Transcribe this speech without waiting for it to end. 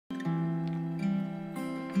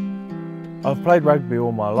I've played rugby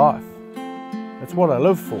all my life. It's what I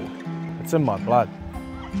live for. It's in my blood.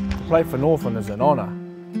 To play for Northland is an honour,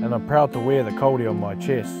 and I'm proud to wear the Kauri on my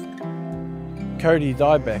chest. Kauri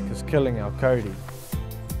Dieback is killing our Kauri.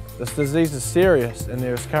 This disease is serious and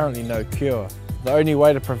there is currently no cure. The only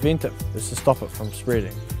way to prevent it is to stop it from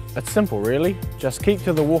spreading. It's simple really, just keep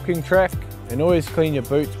to the walking track and always clean your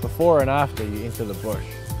boots before and after you enter the bush.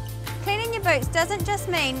 Cleaning your boots doesn't just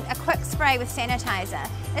mean a quick spray with sanitizer.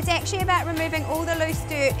 It's actually about removing all the loose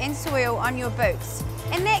dirt and soil on your boots.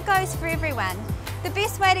 And that goes for everyone. The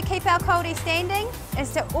best way to keep our Kauri standing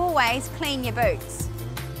is to always clean your boots.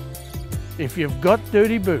 If you've got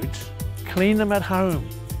dirty boots, clean them at home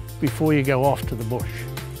before you go off to the bush.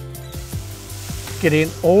 Getting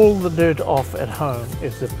all the dirt off at home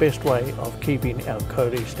is the best way of keeping our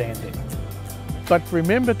Kauri standing. But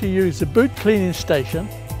remember to use the boot cleaning station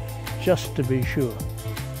just to be sure.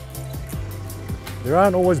 There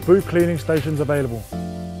aren't always boot cleaning stations available,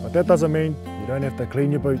 but that doesn't mean you don't have to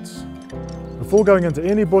clean your boots. Before going into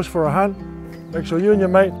any bush for a hunt, make sure you and your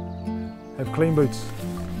mate have clean boots.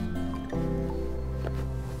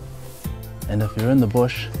 And if you're in the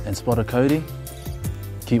bush and spot a Kauri,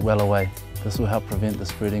 keep well away. This will help prevent the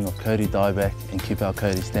spreading of Kauri dieback and keep our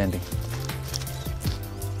Kauri standing.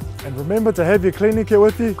 And remember to have your cleaning kit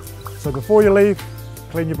with you, so before you leave,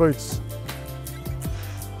 clean your boots.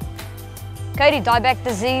 Kauri dieback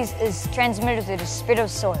disease is transmitted through the spread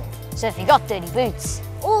of soil. So if you got dirty boots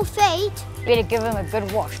or feet, better give them a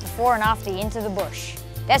good wash before and after you enter the bush.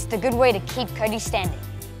 That's the good way to keep Kauri standing.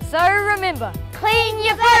 So remember, clean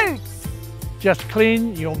your boots! Just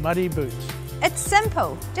clean your muddy boots. It's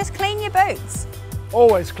simple, just clean your boots.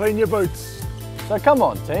 Always clean your boots. So come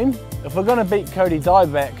on team, if we're going to beat Kauri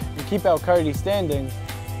Dieback and keep our Kauri standing,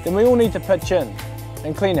 then we all need to pitch in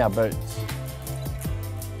and clean our boots.